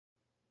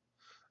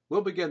We'll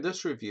begin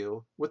this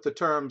review with the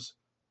terms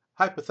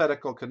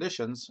hypothetical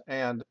conditions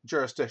and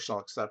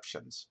jurisdictional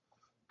exceptions,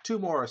 two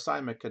more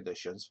assignment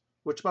conditions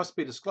which must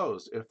be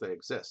disclosed if they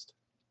exist.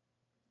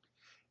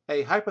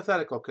 A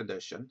hypothetical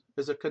condition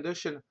is a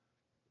condition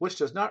which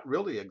does not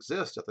really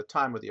exist at the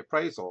time of the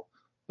appraisal,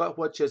 but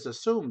which is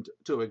assumed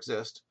to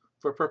exist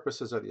for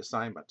purposes of the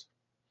assignment.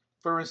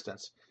 For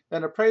instance,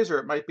 an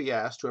appraiser might be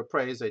asked to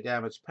appraise a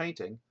damaged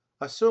painting,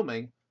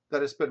 assuming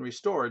that it's been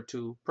restored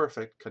to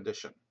perfect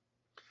condition.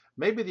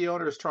 Maybe the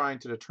owner is trying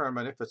to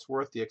determine if it's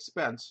worth the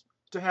expense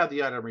to have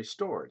the item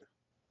restored.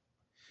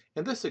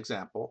 In this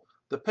example,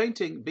 the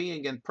painting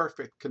being in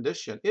perfect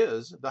condition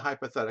is the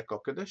hypothetical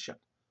condition.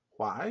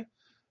 Why?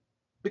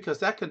 Because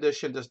that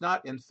condition does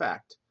not, in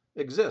fact,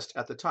 exist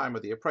at the time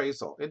of the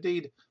appraisal.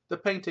 Indeed, the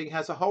painting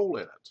has a hole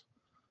in it.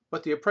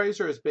 But the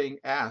appraiser is being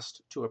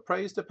asked to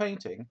appraise the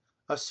painting,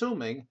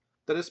 assuming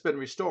that it's been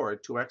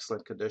restored to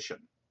excellent condition.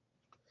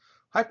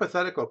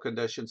 Hypothetical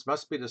conditions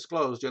must be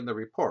disclosed in the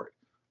report,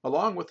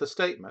 along with the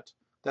statement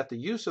that the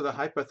use of the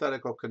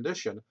hypothetical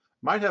condition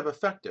might have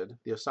affected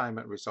the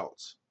assignment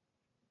results.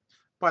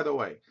 By the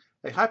way,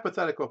 a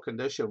hypothetical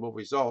condition will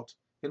result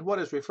in what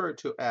is referred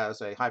to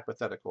as a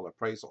hypothetical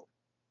appraisal.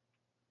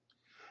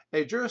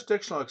 A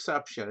jurisdictional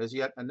exception is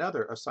yet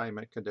another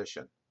assignment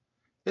condition.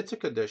 It's a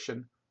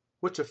condition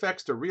which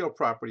affects the real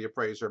property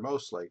appraiser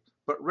mostly,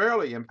 but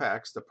rarely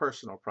impacts the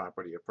personal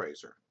property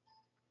appraiser.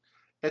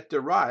 It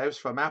derives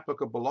from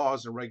applicable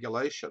laws and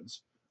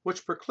regulations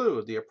which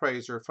preclude the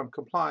appraiser from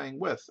complying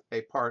with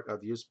a part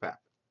of USPAP.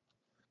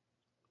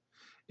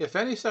 If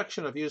any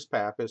section of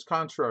USPAP is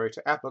contrary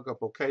to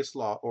applicable case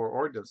law or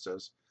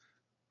ordinances,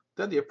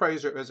 then the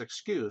appraiser is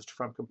excused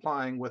from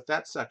complying with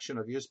that section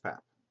of USPAP.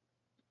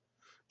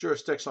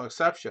 Jurisdictional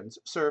exceptions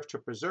serve to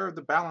preserve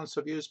the balance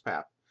of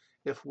USPAP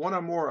if one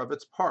or more of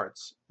its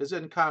parts is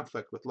in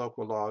conflict with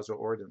local laws or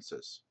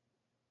ordinances.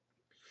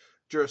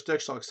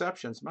 Jurisdictional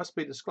exceptions must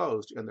be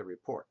disclosed in the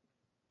report.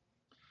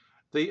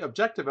 The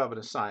objective of an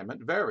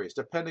assignment varies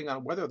depending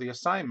on whether the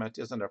assignment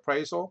is an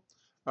appraisal,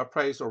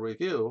 appraisal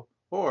review,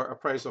 or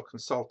appraisal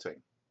consulting.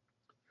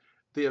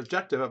 The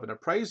objective of an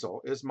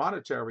appraisal is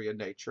monetary in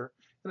nature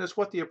and is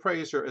what the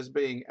appraiser is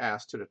being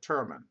asked to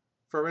determine.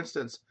 For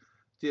instance,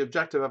 the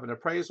objective of an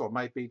appraisal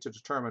might be to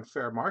determine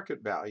fair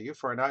market value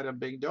for an item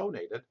being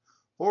donated,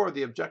 or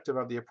the objective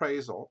of the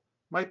appraisal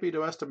might be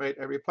to estimate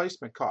a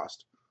replacement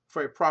cost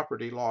for a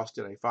property lost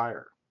in a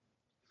fire.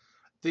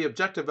 The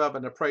objective of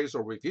an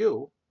appraisal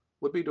review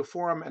would be to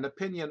form an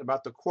opinion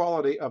about the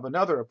quality of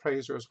another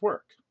appraiser's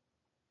work.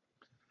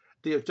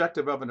 The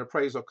objective of an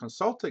appraisal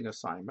consulting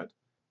assignment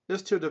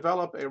is to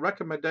develop a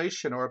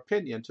recommendation or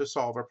opinion to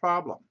solve a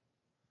problem.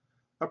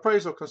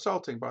 Appraisal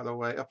consulting, by the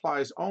way,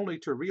 applies only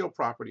to real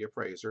property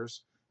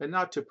appraisers and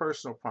not to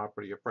personal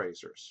property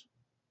appraisers.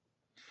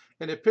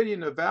 An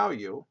opinion of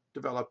value,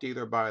 developed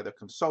either by the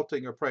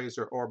consulting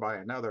appraiser or by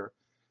another,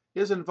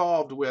 is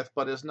involved with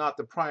but is not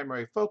the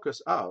primary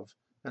focus of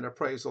an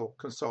appraisal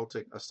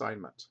consulting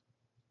assignment.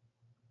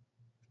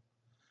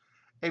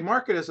 A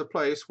market is a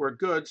place where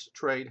goods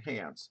trade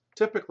hands,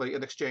 typically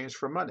in exchange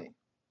for money.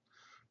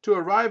 To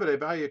arrive at a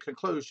value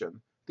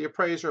conclusion, the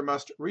appraiser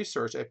must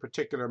research a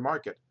particular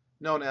market,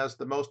 known as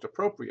the most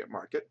appropriate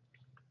market,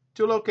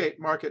 to locate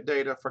market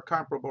data for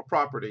comparable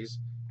properties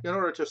in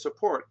order to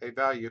support a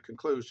value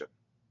conclusion.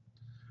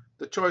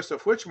 The choice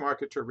of which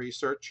market to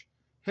research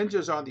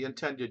hinges on the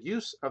intended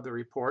use of the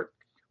report,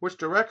 which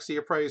directs the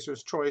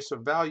appraiser's choice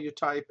of value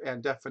type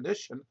and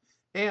definition,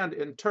 and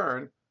in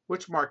turn,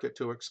 which market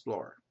to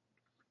explore.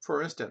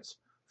 For instance,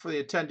 for the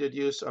intended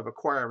use of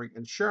acquiring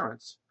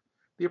insurance,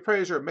 the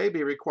appraiser may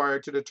be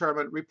required to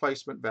determine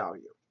replacement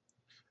value.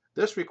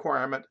 This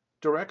requirement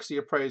directs the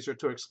appraiser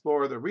to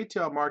explore the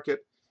retail market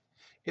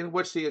in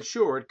which the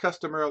insured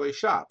customarily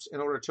shops in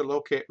order to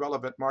locate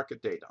relevant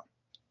market data.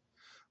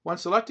 When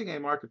selecting a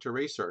market to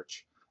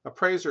research,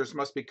 appraisers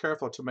must be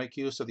careful to make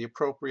use of the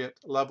appropriate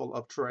level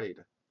of trade.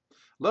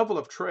 Level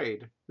of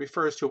trade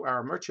refers to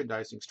our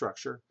merchandising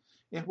structure,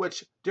 in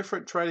which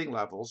different trading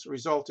levels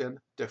result in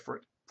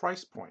different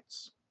price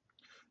points.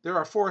 There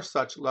are 4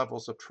 such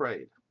levels of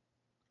trade.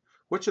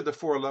 Which of the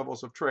 4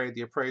 levels of trade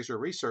the appraiser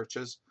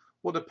researches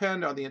will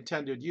depend on the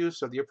intended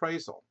use of the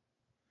appraisal.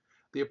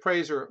 The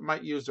appraiser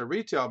might use the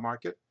retail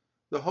market,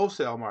 the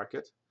wholesale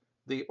market,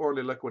 the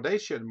early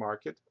liquidation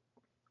market,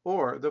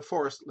 or the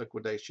forced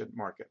liquidation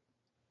market.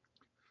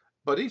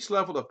 But each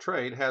level of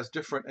trade has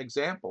different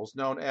examples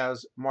known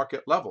as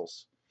market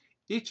levels,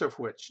 each of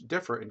which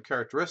differ in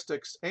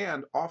characteristics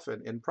and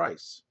often in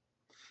price.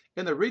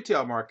 In the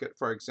retail market,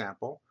 for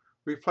example,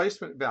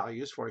 replacement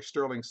values for a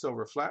sterling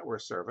silver flatware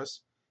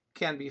service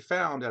can be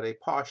found at a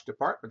posh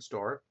department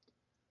store,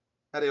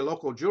 at a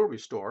local jewelry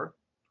store,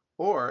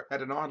 or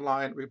at an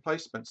online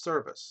replacement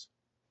service.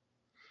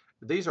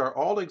 These are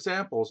all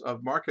examples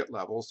of market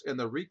levels in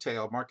the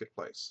retail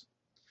marketplace.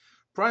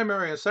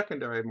 Primary and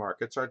secondary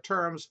markets are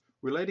terms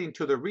relating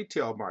to the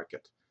retail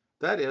market,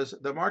 that is,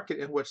 the market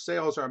in which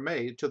sales are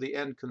made to the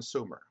end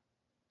consumer.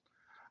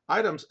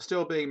 Items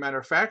still being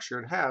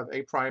manufactured have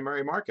a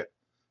primary market.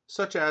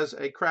 such as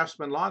a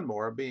Craftsman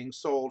lawnmower being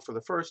sold for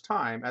the first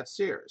time at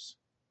Sears.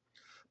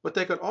 But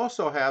they could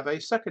also have a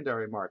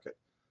secondary market,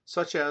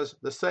 such as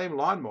the same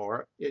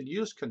lawnmower in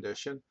used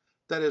condition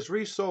that is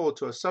resold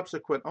to a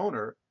subsequent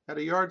owner at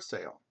a yard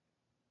sale.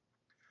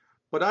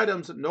 But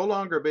items no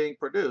longer being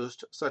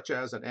produced, such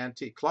as an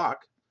antique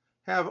clock,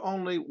 have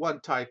only one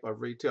type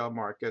of retail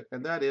market,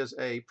 and that is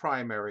a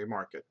primary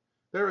market.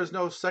 There is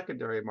no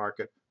secondary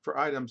market for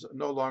items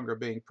no longer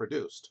being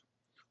produced.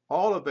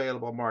 All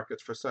available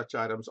markets for such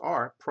items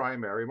are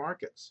primary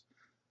markets.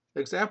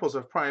 Examples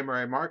of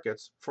primary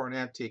markets for an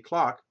antique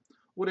clock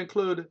would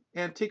include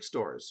antique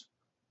stores,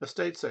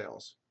 estate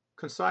sales,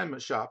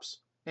 consignment shops,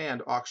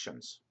 and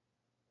auctions.